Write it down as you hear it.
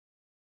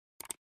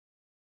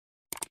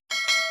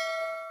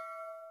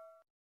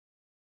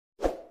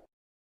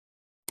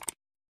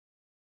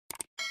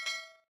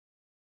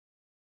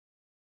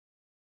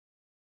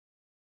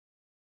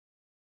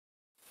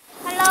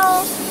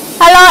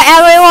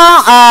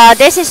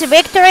This is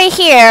Victory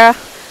here.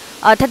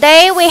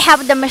 Today we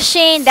have the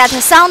machine that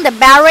sound the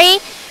battery,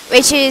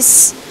 which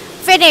is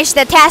finished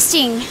the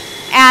testing,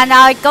 and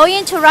I'm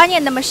going to run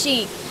in the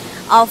machine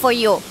for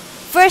you.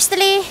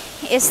 Firstly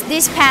is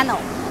this panel.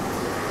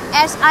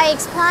 As I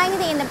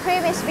explained in the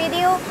previous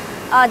video,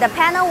 the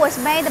panel was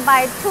made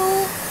by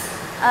two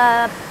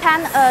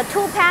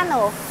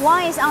panels.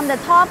 One is on the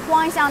top,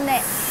 one is on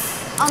the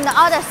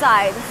other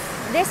side.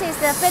 This is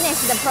the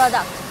finished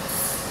product.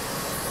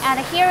 And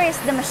here is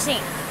the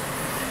machine.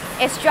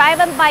 It's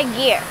driven by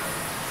gear.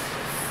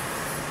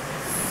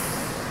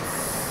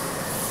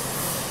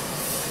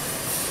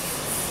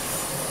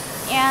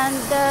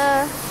 And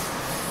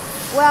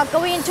we are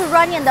going to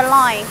run in the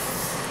line.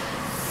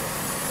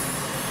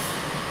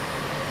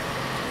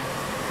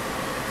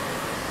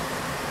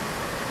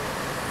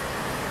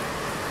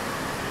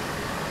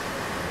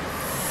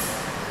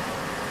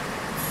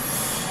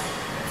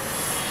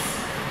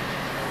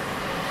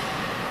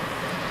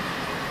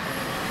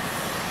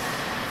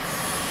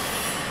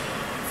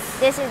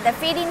 This is the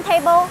feeding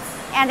table,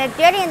 and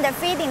during the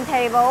feeding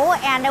table,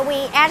 and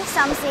we add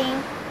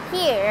something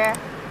here,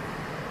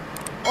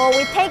 or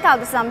we take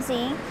out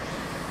something.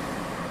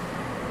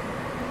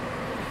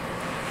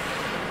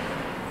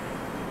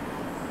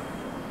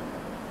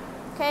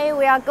 Okay,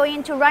 we are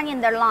going to run in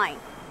the line.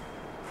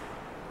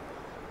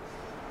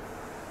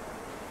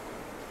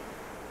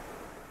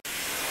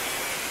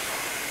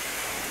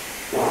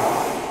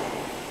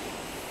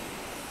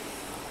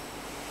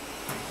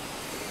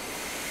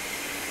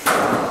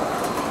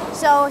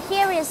 So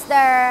here is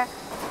the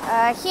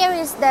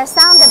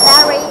sound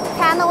battery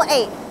panel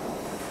A.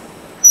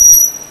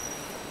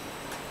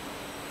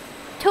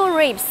 2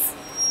 ribs.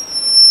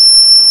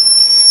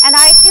 And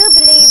I do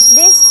believe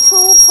these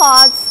 2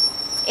 parts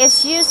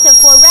is used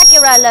for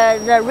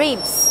regular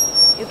ribs.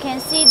 You can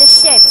see the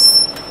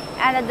shapes.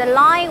 And the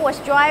line was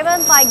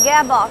driven by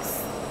gearbox.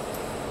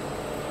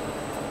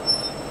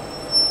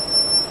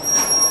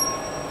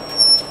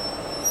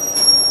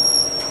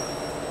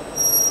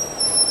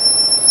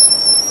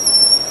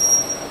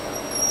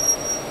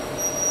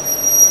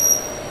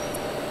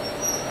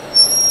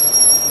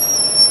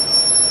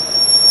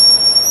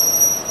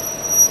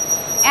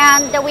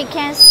 And we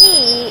can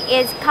see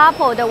it's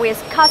coupled with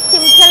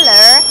casting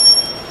pillar.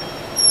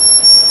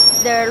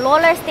 The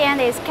roller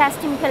stand is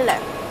casting pillar.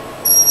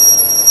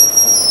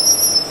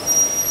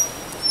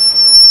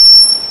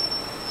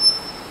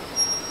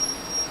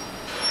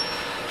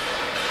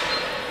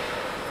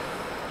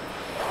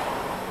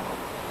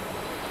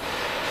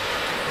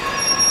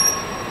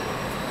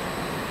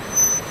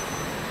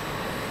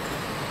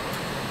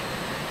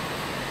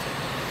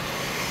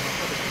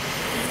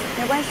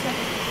 No question.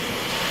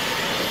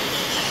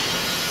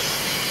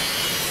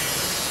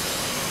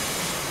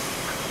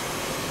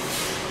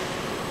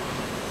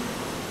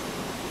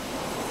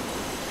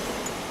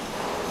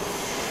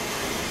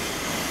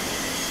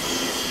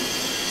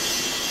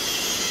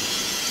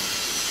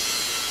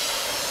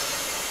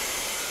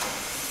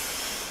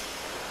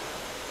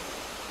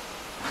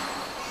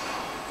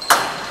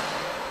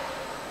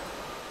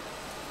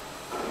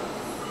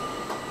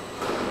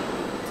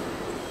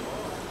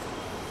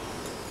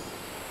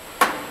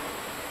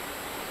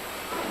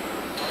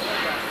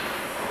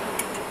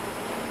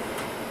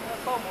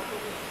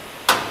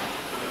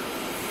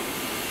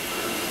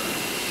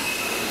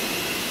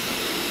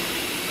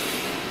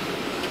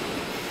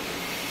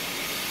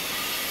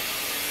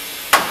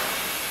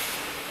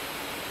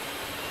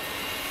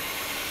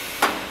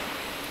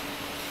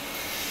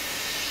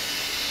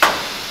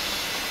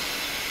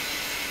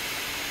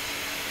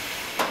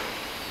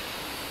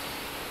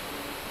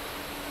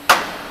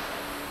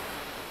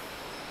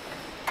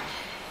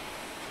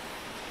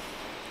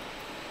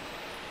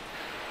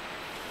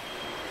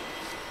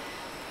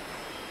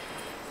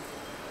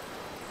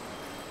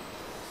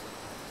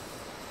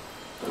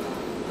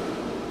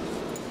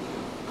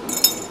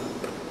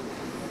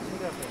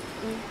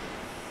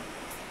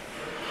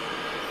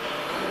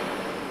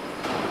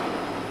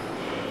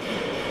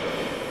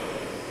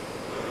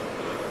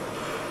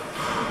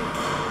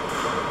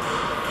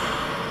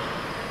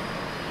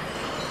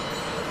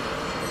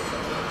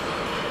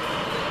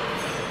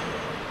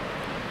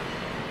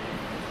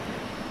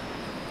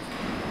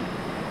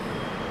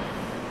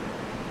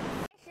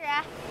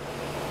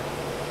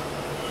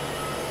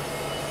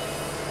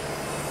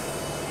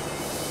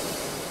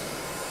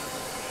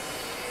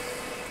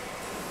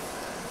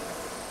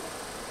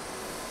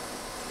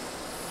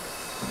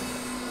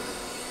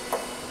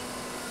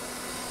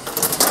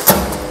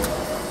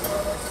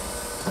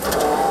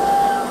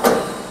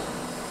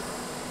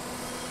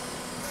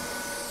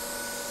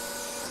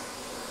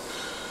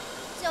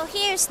 So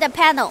here's the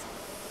panel,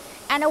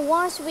 and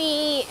once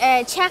we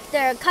check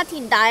the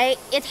cutting die,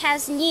 it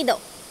has needle.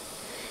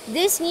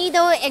 This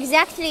needle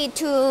exactly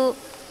to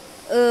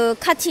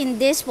cutting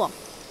this one,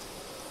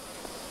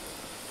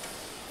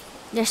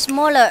 the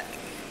smaller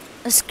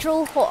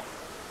screw hole.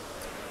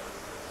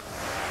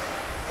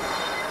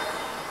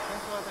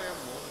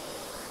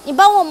 你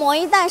帮我磨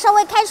一担，稍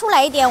微开出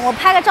来一点，我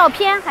拍个照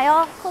片，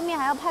后面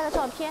还要拍个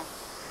照片。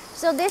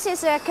So this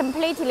is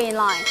completely in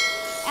line,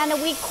 and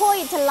we call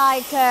it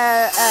like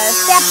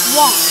step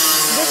 1.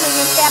 This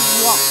is step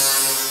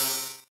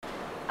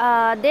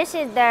 1. This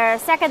is the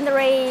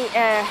secondary.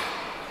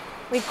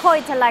 We call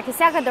it like a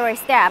secondary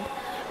step.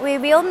 We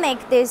will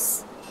make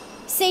this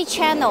C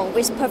channel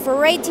with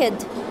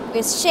perforated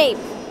with shape,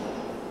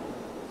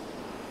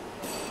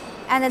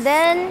 and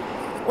then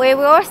we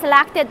will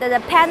select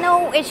the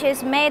panel which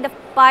is made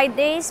by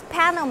this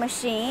panel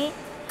machine,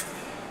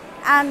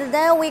 and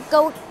then we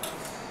come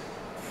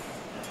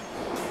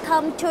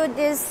to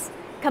this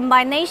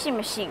combination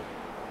machine.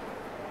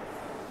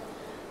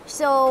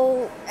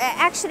 So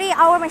actually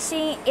our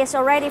machine is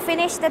already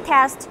finished the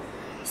test.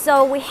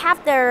 So we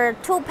have the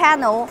 2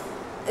 panel.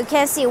 You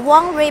can see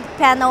 1 rib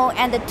panel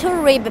and the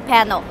 2 rib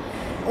panel,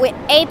 with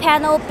A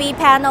panel, B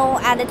panel,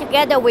 and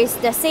together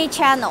with the C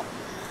channel.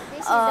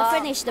 This is the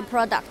finished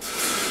product.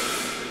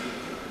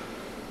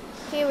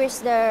 Here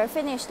is the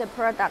finished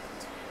product.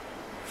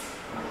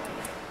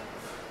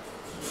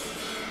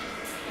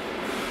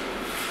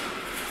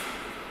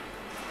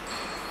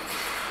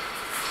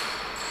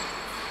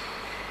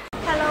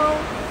 Hello.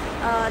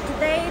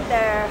 Today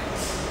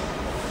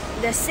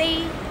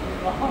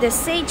the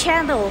C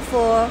channel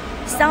for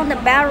sound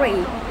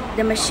barrier,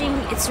 the machine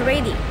is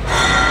ready.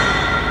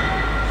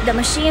 The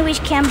machine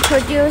which can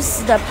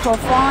produce the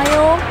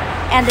profile,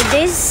 and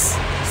this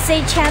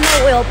C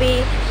channel will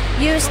be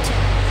used,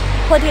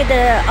 put it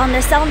on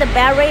the sound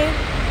barrier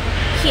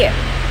here.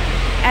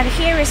 And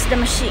here is the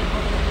machine.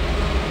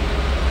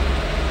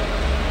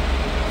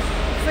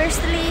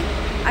 Firstly,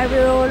 I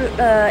will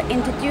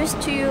introduce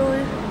to you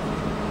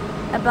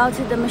about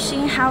the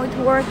machine, how it's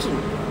working.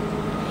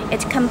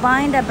 It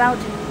combined about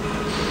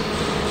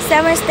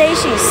 7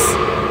 stations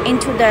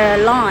into the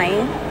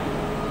line,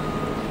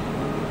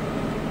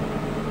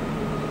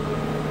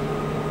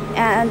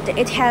 and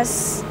it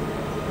has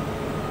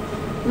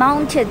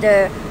mounted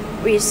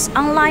with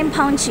online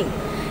punching.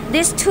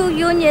 These 2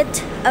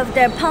 units of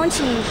the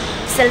punching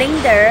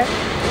cylinder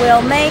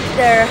will make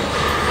the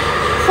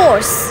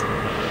horse,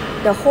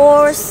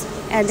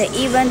 and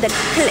even the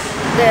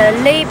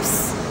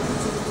lips,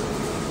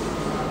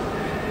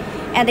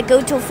 and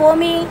go to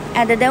forming,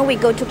 and then we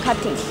go to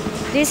cutting.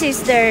 This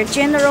is the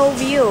general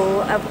view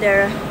of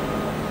the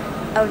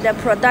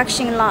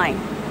production line.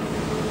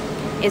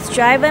 It's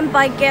driven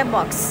by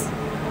gearbox.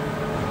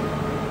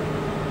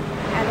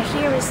 And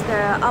here is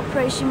the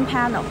operation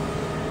panel.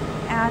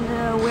 And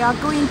we are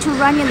going to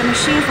run in the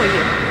machine for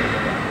you.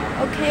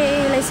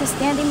 Okay, let's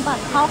standing by.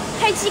 好，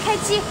开机，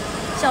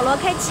小罗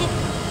开机。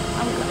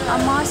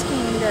I'm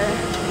asking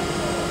the.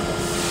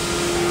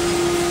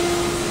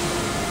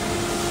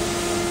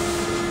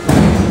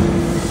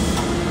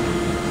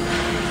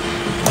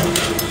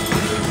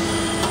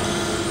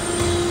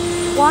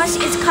 Once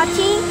it's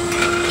cutting,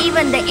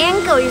 even the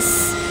angle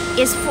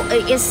is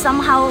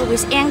somehow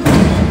with angle.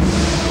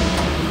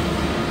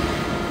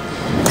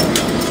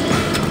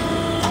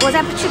 我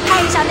再去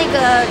拍一下那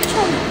个冲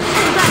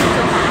断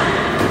就好了。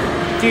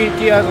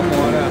第二个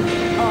模的。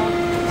哦。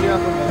第二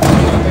个模。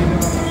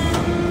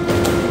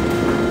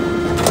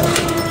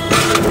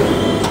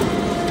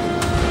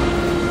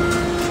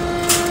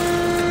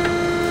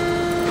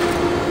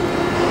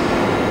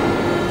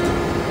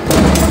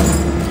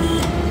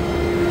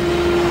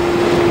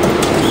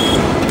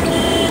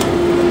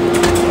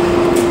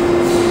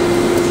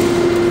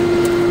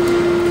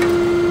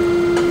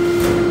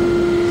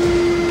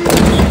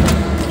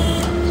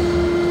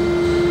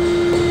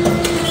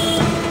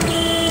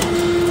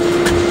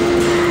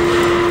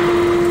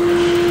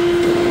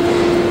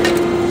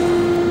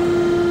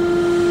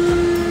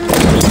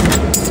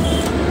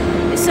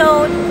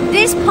So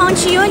this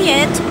punch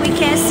unit, we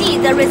can see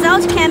the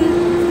result can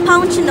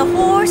punch the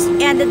horse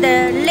and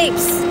the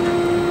lips.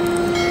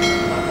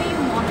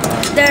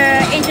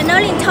 The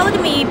engineering told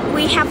me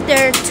we have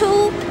the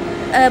 2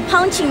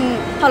 punching.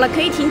 好了，可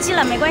以停机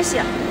了，没关系。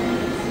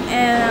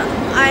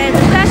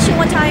The question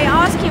what I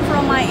asking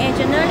from my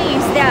engineering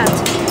is that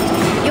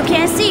you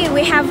can see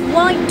we have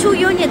 2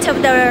 units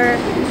of the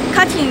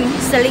cutting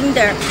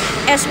cylinder,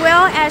 as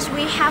well as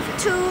we have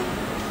 2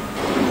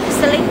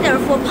 cylinder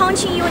for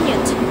punching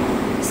unit.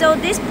 So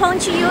this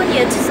punching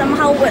unit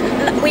somehow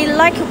we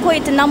like to call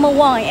it number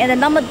 1 and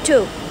number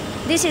 2.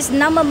 This is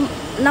number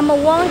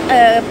 1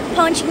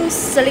 punching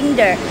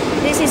cylinder.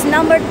 This is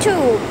number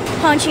 2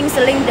 punching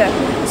cylinder.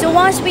 So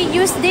once we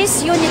use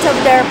this unit of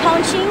the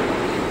punching,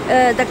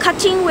 the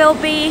cutting will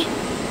be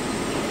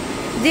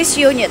this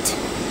unit.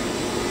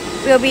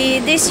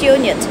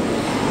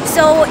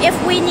 So if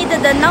we need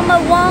the number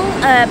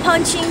 1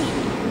 punching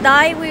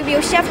die, we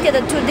will shift it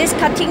to this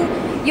cutting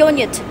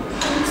unit.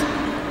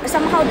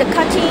 Somehow the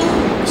cutting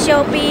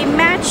shall be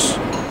matched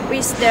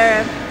with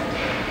the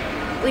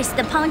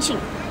punching.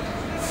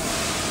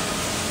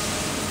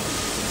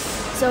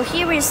 So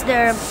here is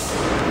the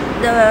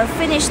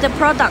finished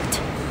product.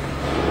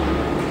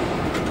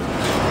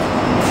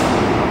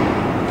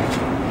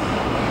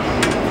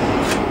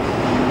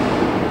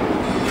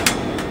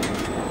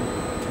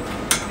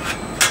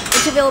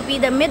 It will be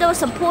the middle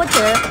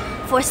supporter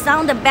for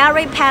sound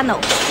barrier panel.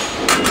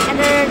 And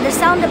the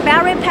sound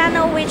barrier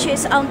panel, which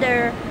is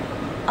under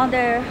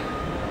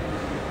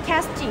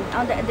testing,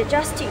 under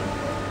adjusting.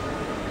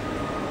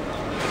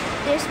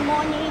 This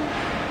morning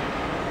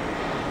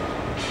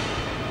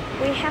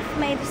we have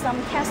made some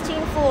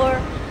testing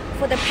for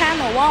the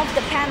panel, one of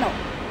the panel,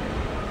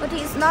 but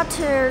it's not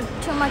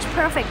too much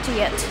perfect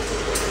yet.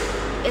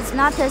 It's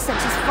not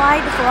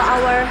satisfied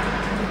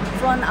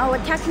from our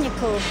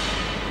technical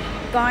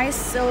guys,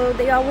 so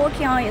they are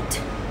working on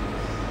it.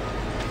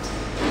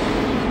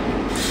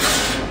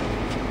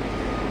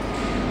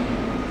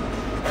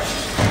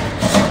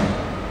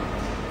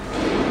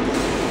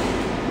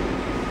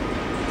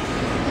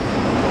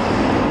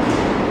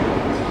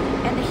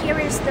 And here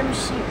is the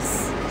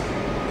machines.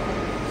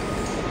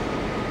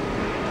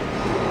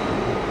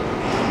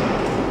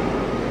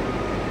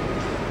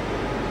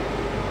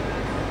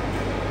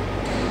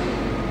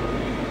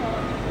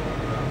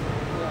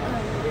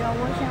 They are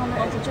working on the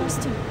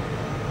adjusting.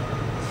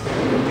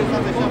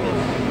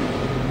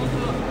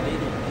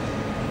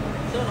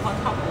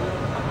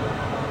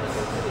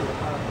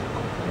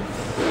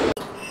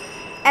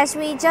 As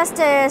we just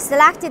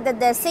selected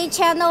the C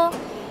channel,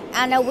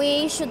 and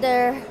we should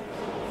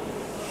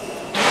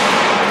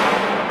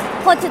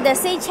put the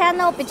C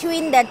channel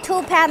between the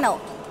two panels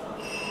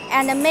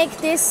and make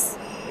this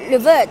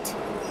revert.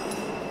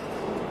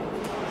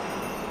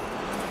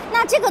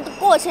 那这个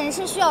过程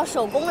是需要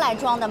手工来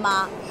装的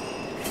吗？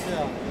是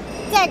啊。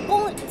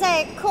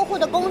在客户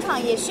的工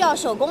厂也需要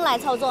手工来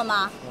操作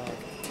吗？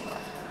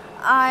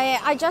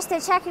 I just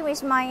checking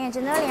with my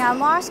engineering.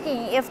 I'm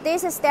asking if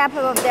this step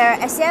of the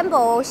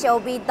assemble shall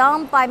be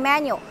done by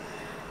manual.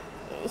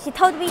 He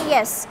told me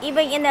yes.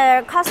 Even in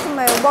the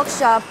customer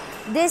workshop,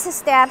 this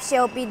step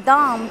shall be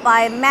done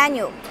by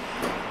manual,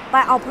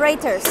 by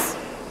operators.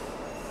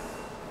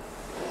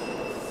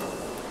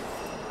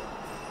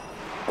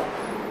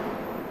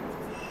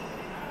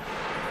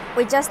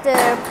 We just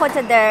put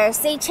the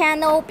C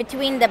channel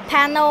between the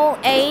panel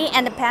A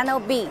and the panel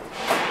B,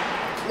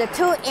 the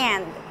two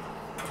ends.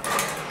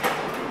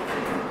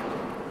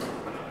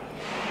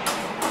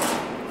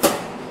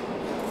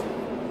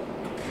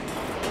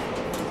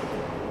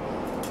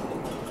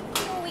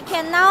 We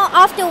can now,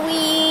 after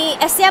we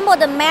assemble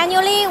them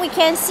manually, we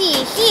can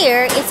see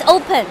here it's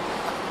open,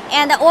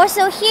 and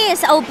also here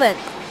is open.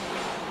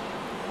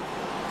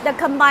 The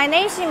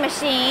combination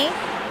machine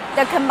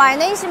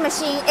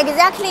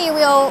exactly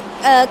will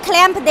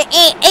clamp the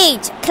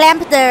edge,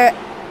 clamp the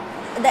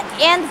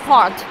end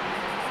part.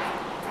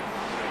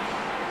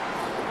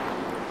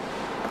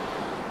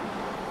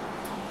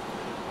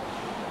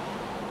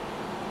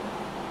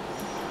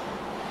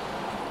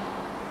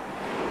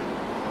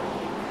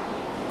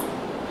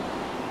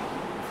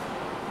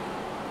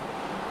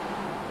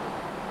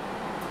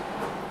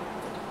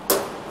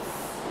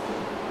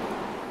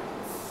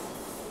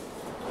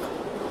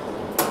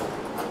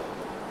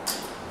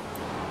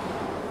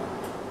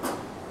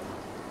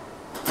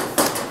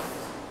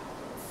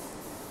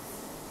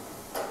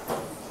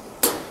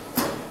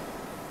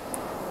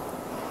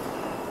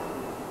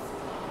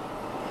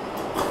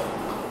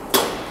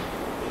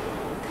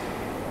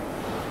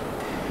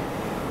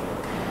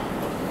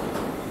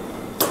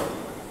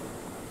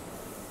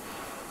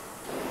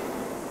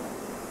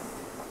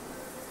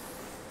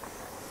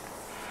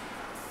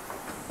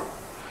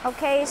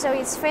 Okay, so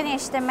it's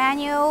finished the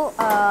manual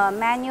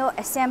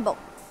assemble.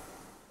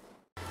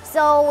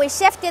 So we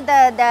shifted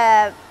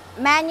the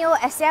manual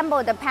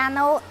assemble the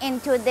panel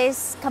into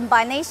this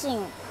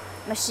combination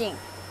machine.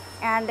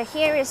 And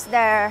here is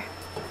the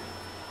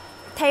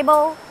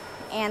table,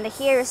 and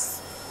here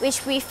is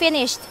which we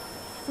finished.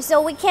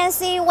 So we can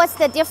see what's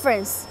the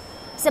difference.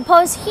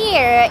 Suppose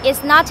here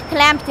is not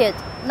clamped,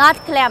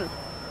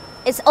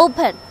 it's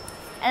open.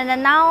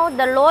 And now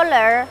the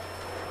roller,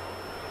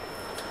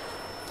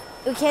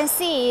 you can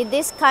see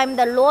this time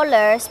the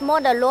roller,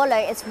 smaller roller,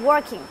 is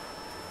working.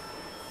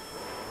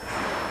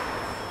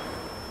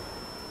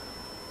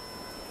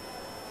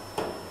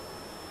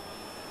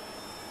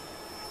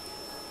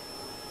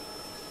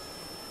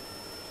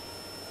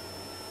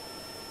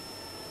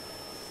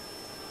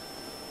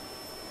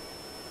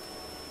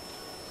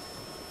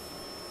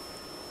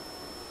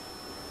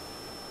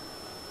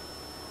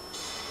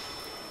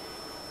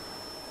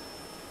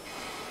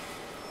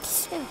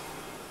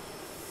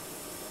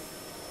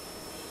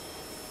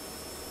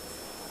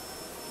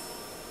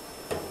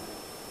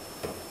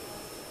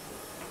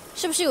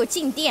是不是有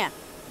静电？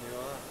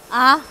有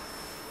啊！啊！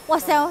哇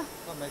塞！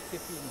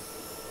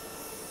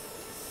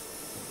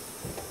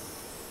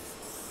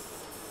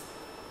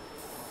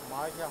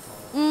麻一下好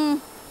了。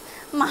嗯，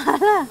麻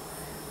了。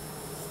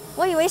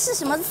我以为是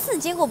什么刺，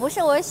结果不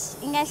是，我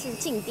应该是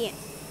静电，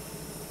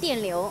电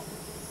流。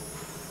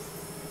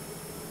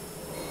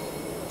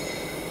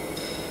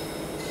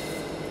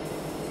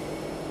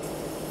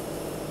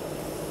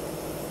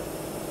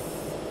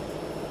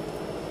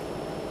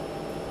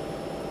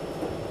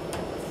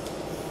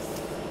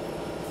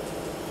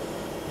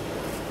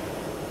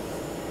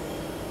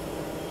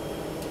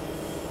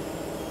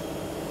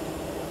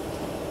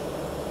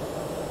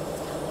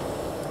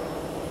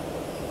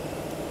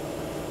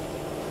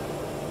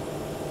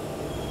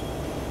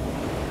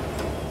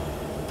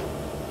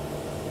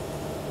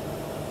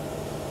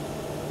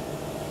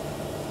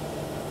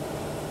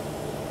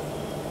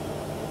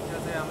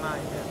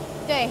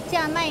对，这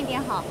样慢一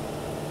点好。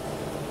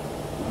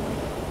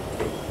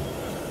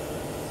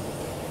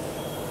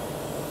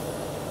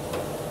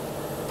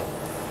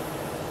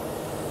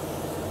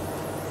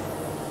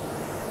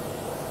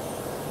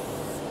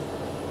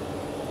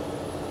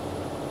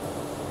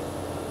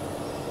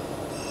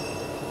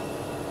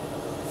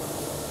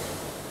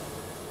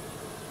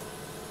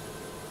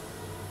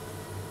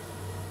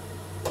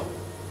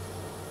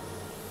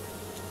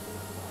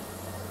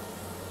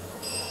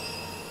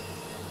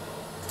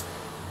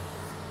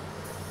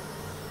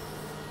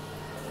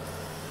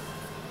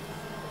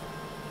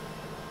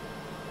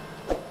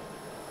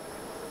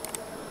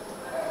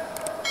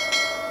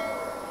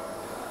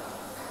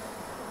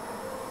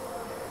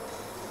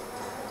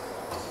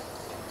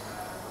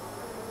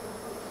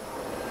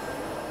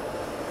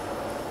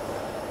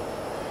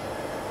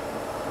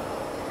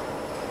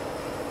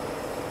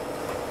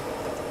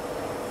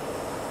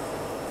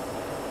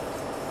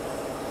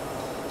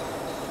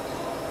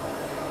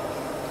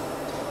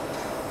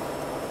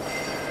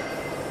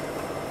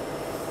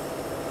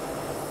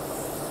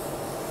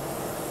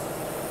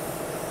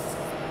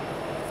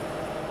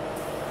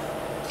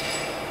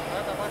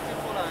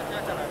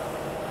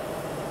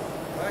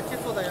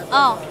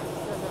哦。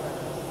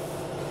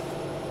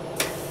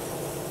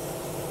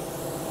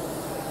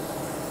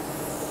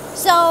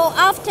So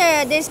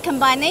after this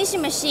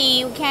combination machine,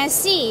 you can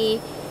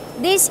see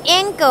this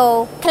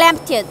angle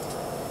clamped,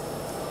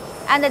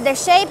 and the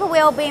shape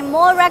will be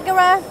more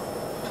regular.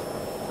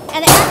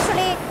 And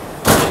actually,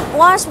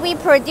 once we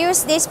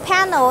produce this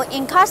panel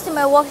in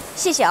customer work,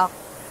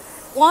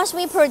 once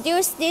we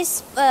produce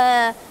this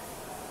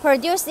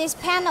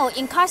panel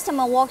in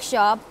customer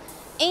workshop,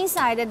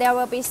 inside there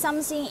will be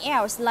something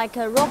else like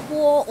a rock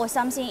wall or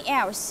something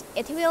else.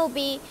 It will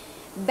be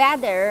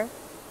better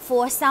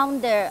for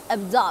sound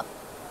absorb.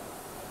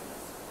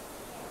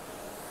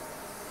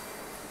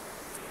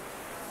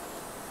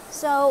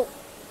 So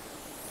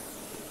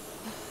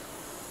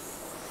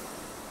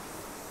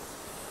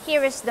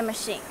here is the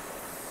machine.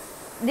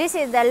 This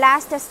is the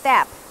last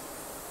step,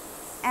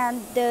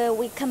 and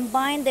we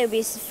combined it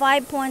with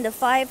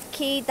 5.5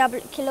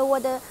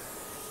 kilowatt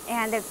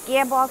and the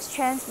gearbox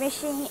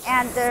transmission,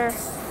 and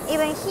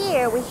even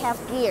here we have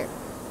gear.